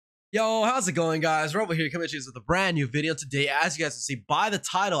Yo, how's it going, guys? Revoh here, coming at you with a brand new video today. As you guys can see by the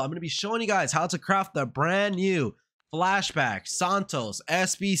title, I'm going to be showing you guys how to craft the brand new Flashback, Santos,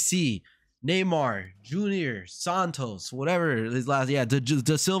 SBC, Neymar, Junior, Santos, whatever his last, yeah,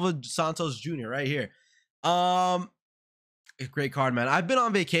 De Silva Santos Jr. right here. Great card, man. I've been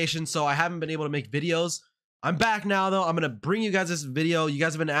on vacation, so I haven't been able to make videos. I'm back now, though. I'm going to bring you guys this video. You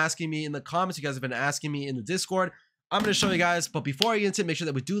guys have been asking me in the comments. You guys have been asking me in the Discord. I'm going to show you guys, but before I get into it, make sure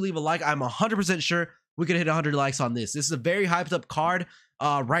that we do leave a like. I'm 100% sure we could hit 100 likes on this. This is a very hyped up card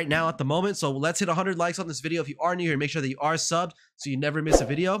right now at the moment, so let's hit 100 likes on this video. If you are new here, make sure that you are subbed so you never miss a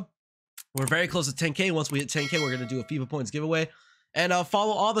video. We're very close to 10K. Once we hit 10K, we're going to do a FIFA points giveaway. And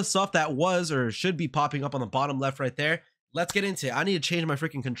follow all the stuff that was or should be popping up on the bottom left right there. Let's get into it. I need to change my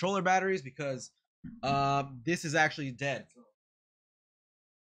freaking controller batteries because this is actually dead.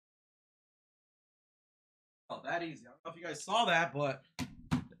 Oh, that easy. I don't know if you guys saw that, but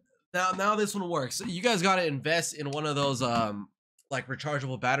now this one works. You guys got to invest in one of those like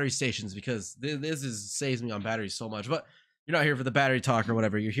rechargeable battery stations because this saves me on batteries so much. But you're not here for the battery talk or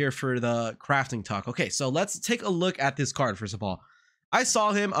whatever. You're here for the crafting talk. Okay, so let's take a look at this card first of all. I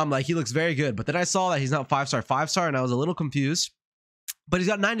saw him. I'm like, he looks very good, but then I saw that he's not 5-star, and I was a little confused. But he's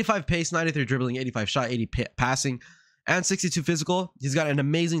got 95 pace, 93 dribbling, 85 shot, 80 passing, and 62 physical. He's got an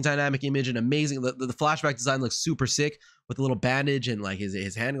amazing dynamic image and amazing. The flashback design looks super sick with a little bandage and like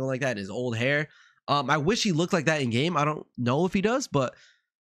his hand going like that and his old hair. I wish he looked like that in game. I don't know if he does, but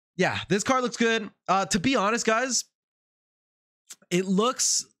yeah, this card looks good. To be honest, guys, it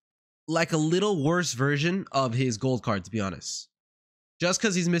looks like a little worse version of his gold card, to be honest. Just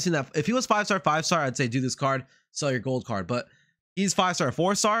because he's missing that. If he was 5-star, I'd say do this card, sell your gold card. But he's 5-star,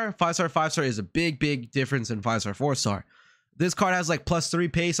 4-star. 5-star, 5-star is a big difference in 5-star, 4-star. This card has like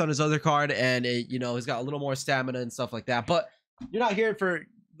 +3 pace on his other card, and it, you know, he's got a little more stamina and stuff like that. But you're not here for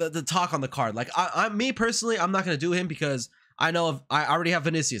the talk on the card. Like me personally, I'm not gonna do him because I know I already have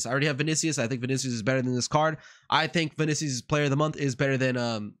Vinicius. I think Vinicius is better than this card. I think Vinicius' player of the month is better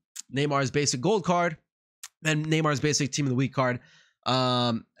than Neymar's basic gold card and Neymar's basic team of the week card.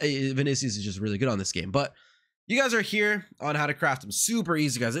 Vinicius is just really good on this game. But you guys are here on how to craft them. Super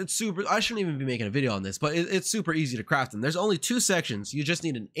easy, guys. It's super. I shouldn't even be making a video on this, but it's super easy to craft them. There's only 2 sections. You just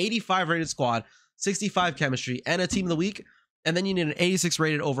need an 85 rated squad, 65 chemistry, and a team of the week. And then you need an 86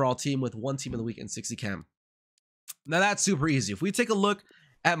 rated overall team with 1 team of the week and 60 chem. Now that's super easy. If we take a look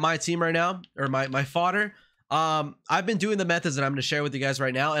at my team right now, or my fodder, I've been doing the methods that I'm going to share with you guys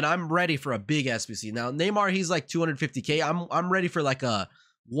right now, and I'm ready for a big SBC. Now Neymar, he's like 250k. I'm ready for like a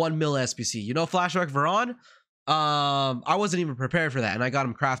 1 mil SBC. You know, Flashback Veron. I wasn't even prepared for that, and I got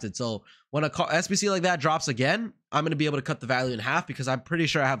him crafted. So when a SBC like that drops again, I'm going to be able to cut the value in half because I'm pretty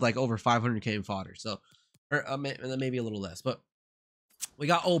sure I have like over 500k in fodder. So, or maybe a little less. But we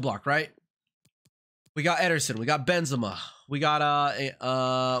got Oblak, right? We got Ederson, we got Benzema, we got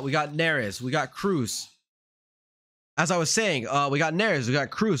Neres, we got Cruz. As I was saying, we got Neres, we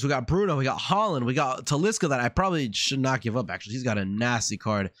got Cruz, we got Bruno, we got Holland, we got Talisca that I probably should not give up. Actually, he's got a nasty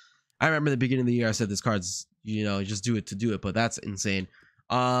card. I remember at the beginning of the year I said this card's, you know, just do it to do it, but that's insane.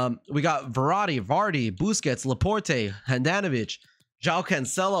 We got Vardy, Busquets, Laporte, Handanovic, João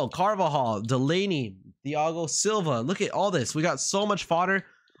Cancelo, Carvajal, Delaney, Thiago Silva. Look at all this. We got so much fodder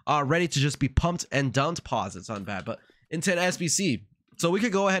ready to just be pumped and dumped. Pause, it's not bad, but into an SBC. So we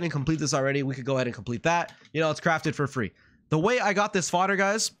could go ahead and complete this already. We could go ahead and complete that. You know, it's crafted for free. The way I got this fodder,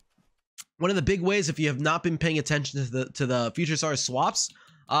 guys, one of the big ways, if you have not been paying attention to the Future Stars swaps,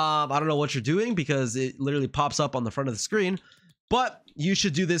 I don't know what you're doing because it literally pops up on the front of the screen, but you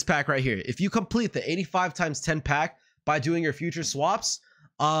should do this pack right here. If you complete the 85 times 10 pack by doing your future swaps,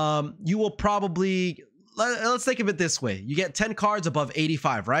 you will probably, let's think of it this way. You get 10 cards above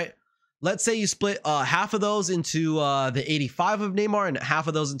 85, right? Let's say you split half of those into the 85 of Neymar and half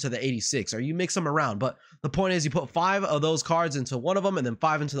of those into the 86, or you mix them around. But the point is you put 5 of those cards into one of them and then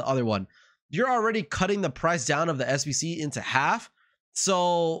 5 into the other one. You're already cutting the price down of the SBC into half.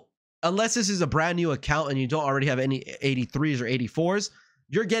 So unless this is a brand new account and you don't already have any 83s or 84s,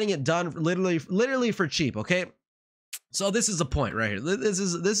 you're getting it done literally for cheap. Okay. So this is the point right here. This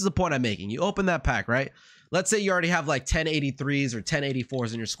is the point I'm making. You open that pack, right? Let's say you already have like 10 83s or 10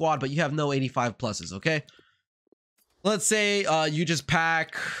 84s in your squad, but you have no 85 pluses. Okay. Let's say you just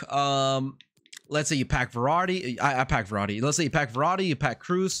pack, let's say you pack Verratti. I pack Verratti. Let's say you pack Verratti, you pack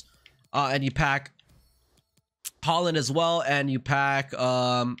Cruz, and you pack Holland as well, and you pack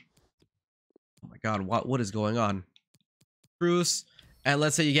oh my god, what is going on? Cruz, and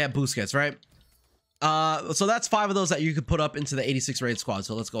let's say you get Busquets, right? So that's 5 of those that you could put up into the 86 rated squad.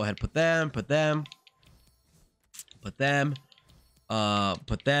 So let's go ahead, put them.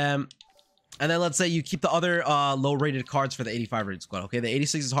 Put them. And then let's say you keep the other low rated cards for the 85 rated squad. Okay, the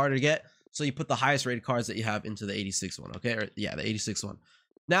 86 is harder to get, so you put the highest rated cards that you have into the 86 one. Okay, or, yeah, the 86 one.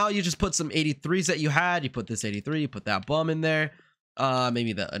 Now you just put some 83s that you had. You put this 83, you put that bum in there,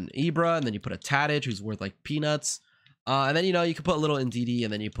 maybe an Ibra, and then you put a Tadic who's worth like peanuts. And then, you know, you can put a little Ndidi,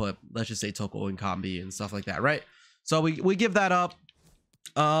 and then you put, let's just say, Toko and Kambi and stuff like that, right? So we give that up.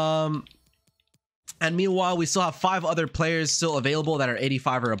 And meanwhile, we still have 5 other players still available that are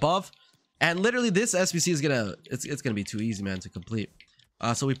 85 or above. And literally this SBC is it's gonna be too easy, man, to complete.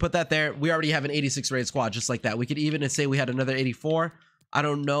 So we put that there. We already have an 86 rated squad just like that. We could even say we had another 84. I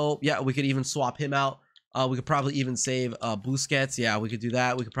don't know. Yeah, we could even swap him out. We could probably even save Busquets. Yeah, we could do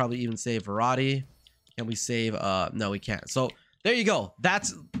that. We could probably even save Verratti. Can we save? No, we can't. So there you go.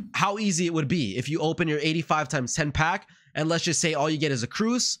 That's how easy it would be if you open your 85 times 10 pack. And let's just say all you get is a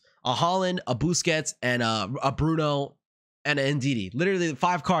Cruz, a Holland, a Busquets, and a Bruno, and an Ndidi. Literally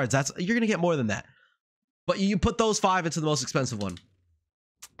 5 cards. You're gonna get more than that. But you put those 5 into the most expensive one.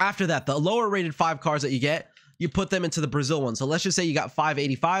 After that, the lower rated 5 cards that you get, you put them into the Brazil one. So let's just say you got 5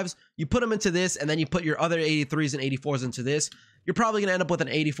 85s, you put them into this, and then you put your other 83s and 84s into this. You're probably gonna end up with an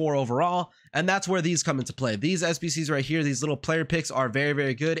 84 overall, and that's where these come into play. These SBCs right here, these little player picks are very,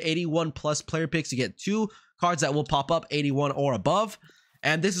 very good. 81 plus player picks. You get 2 cards that will pop up 81 or above.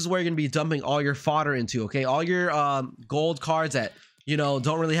 And this is where you're going to be dumping all your fodder into, okay? All your gold cards that, you know,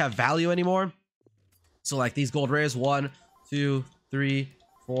 don't really have value anymore. So like these gold rares, 1, 2, 3,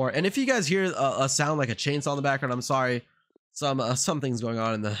 4. And if you guys hear a sound like a chainsaw in the background, I'm sorry. Something's going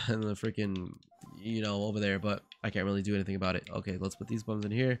on in the freaking, you know, over there, but I can't really do anything about it. Okay, let's put these bums in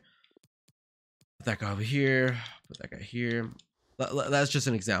here. Put that guy over here. Put that guy here. That's just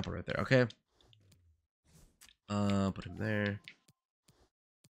an example right there, okay? Put him there.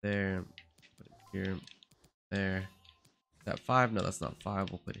 There, put it here, there. Is that 5? No, that's not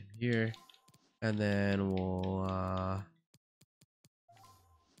 5. We'll put it here, and then we'll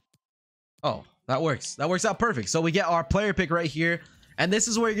oh, that works. That works out perfect. So we get our player pick right here, and this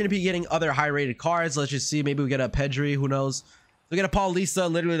is where you're going to be getting other high rated cards. Let's just see, maybe we get a Pedri, who knows. We get a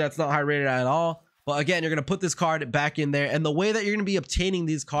Paulista, literally that's not high rated at all, but again, you're going to put this card back in there. And the way that you're going to be obtaining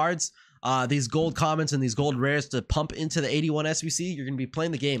these cards, these gold comments and these gold rares to pump into the 81 SBC, you're going to be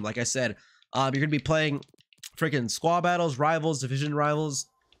playing the game. Like I said, you're going to be playing freaking squad battles, rivals, division rivals,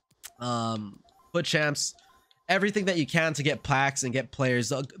 foot champs, everything that you can to get plaques and get players.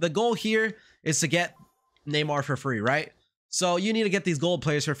 The goal here is to get Neymar for free, right? So you need to get these gold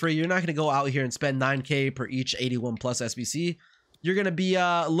players for free. You're not going to go out here and spend 9K per each 81 plus SBC. You're going to be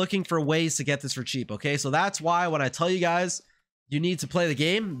looking for ways to get this for cheap, okay? So that's why when I tell you guys you need to play the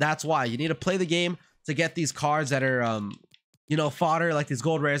game, that's why you need to play the game to get these cards that are you know, fodder, like these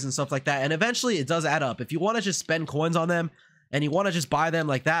gold rares and stuff like that. And eventually it does add up. If you want to just spend coins on them and you want to just buy them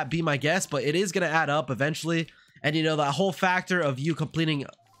like that, be my guest, but it is going to add up eventually. And you know, that whole factor of you completing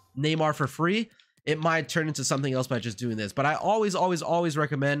Neymar for free, it might turn into something else by just doing this. But I always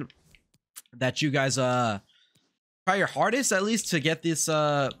recommend that you guys try your hardest at least to get this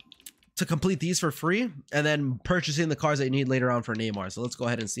to complete these for free, and then purchasing the cards that you need later on for Neymar. So let's go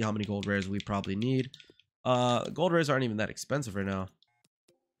ahead and see how many gold rares we probably need. Gold rares aren't even that expensive right now.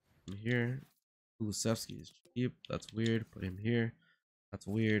 From here, Kulusevski is cheap. That's weird. Put him here. That's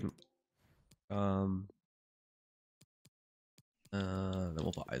weird. Then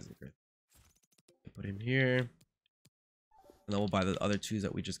we'll put Isaac right. Put him here, and then we'll buy the other 2s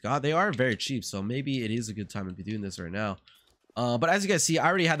that we just got. They are very cheap, so maybe it is a good time to be doing this right now. But as you guys see, I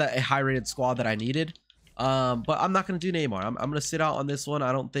already had that high rated squad that I needed. But I'm not going to do Neymar. I'm going to sit out on this one.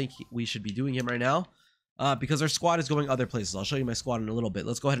 I don't think we should be doing him right now, because our squad is going other places. I'll show you my squad in a little bit.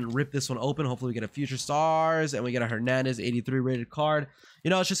 Let's go ahead and rip this one open. Hopefully we get a Future Stars, and we get a Hernandez 83 rated card. You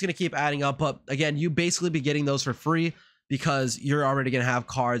know, it's just going to keep adding up. But again, you basically be getting those for free because you're already going to have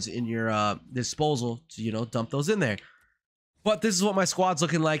cards in your disposal to, you know, dump those in there. But this is what my squad's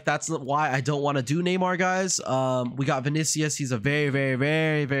looking like. That's why I don't want to do Neymar, guys. We got Vinicius. He's a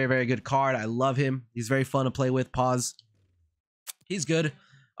very good card. I love him. He's very fun to play with. Pause. He's good.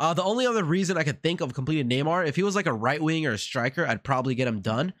 The only other reason I could think of completing Neymar, if he was like a right wing or a striker, I'd probably get him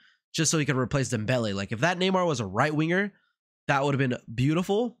done just so he could replace Dembele. Like if that Neymar was a right winger, that would have been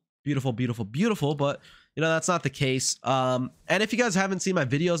beautiful. But you know, that's not the case. And if you guys haven't seen my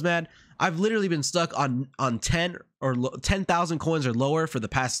videos, man, I've literally been stuck on 10,000 coins or lower for the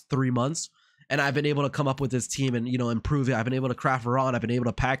past 3 months, and I've been able to come up with this team and, you know, improve it. I've been able to craft Varane, I've been able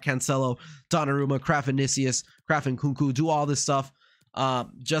to pack Cancelo, Donnarumma, craft Vinicius, craft Nkunku, do all this stuff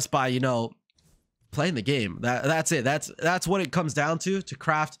just by, you know, playing the game. That's it. That's what it comes down to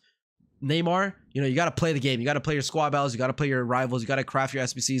craft Neymar, you know, you got to play the game. You got to play your squad battles. You got to play your rivals. You got to craft your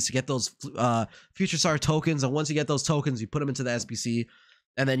SBCs to get those future star tokens. And once you get those tokens, you put them into the SBC.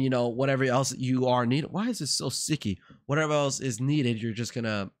 And then, you know, whatever else you are needed. Why is this so sticky? Whatever else is needed, you're just going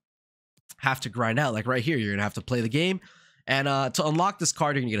to have to grind out. Like right here, you're going to have to play the game. And to unlock this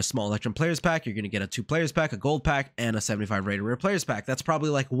card, you're going to get a small Electrum Players Pack. You're going to get a 2 Players Pack, a Gold Pack, and a 75 Rated Rare Players Pack. That's probably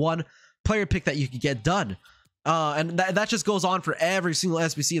like one player pick that you could get done. And that just goes on for every single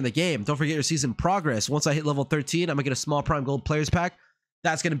SBC in the game. Don't forget your season progress. Once I hit level 13, I'm going to get a small Prime Gold Players Pack.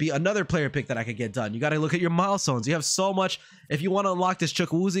 That's going to be another player pick that I could get done. You got to look at your milestones. You have so much. If you want to unlock this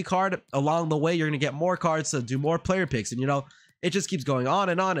Chukwueze card, along the way, you're going to get more cards to do more player picks. And, you know, it just keeps going on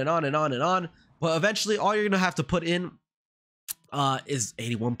and on and on and on and on. But eventually, all you're going to have to put in is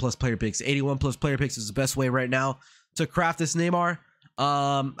 81 plus player picks. 81 plus player picks is the best way right now to craft this Neymar.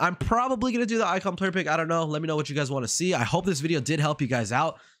 I'm probably going to do the icon player pick. I don't know. Let me know what you guys want to see. I hope this video did help you guys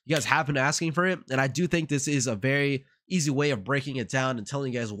out. You guys have been asking for it. And I do think this is a very easy way of breaking it down and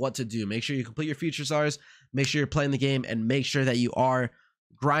telling you guys what to do. Make sure you complete your future stars, make sure you're playing the game, and make sure that you are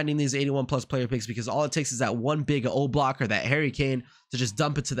grinding these 81 plus player picks, because all it takes is that one big O block or that Harry Kane to just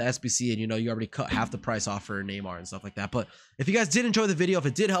dump it to the SBC, and you know you already cut half the price off for Neymar and stuff like that. But if you guys did enjoy the video, if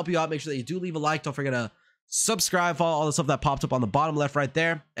it did help you out, make sure that you do leave a like. Don't forget to subscribe, follow all the stuff that popped up on the bottom left right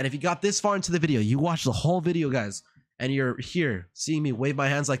there. And if you got this far into the video, you watched the whole video, guys, and you're here seeing me wave my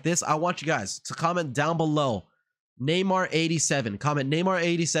hands like this, I want you guys to comment down below Neymar 87. Comment Neymar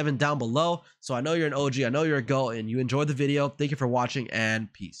 87 down below, so I know you're an OG, I know you're a GOAT, and you enjoyed the video. Thank you for watching,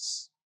 and peace.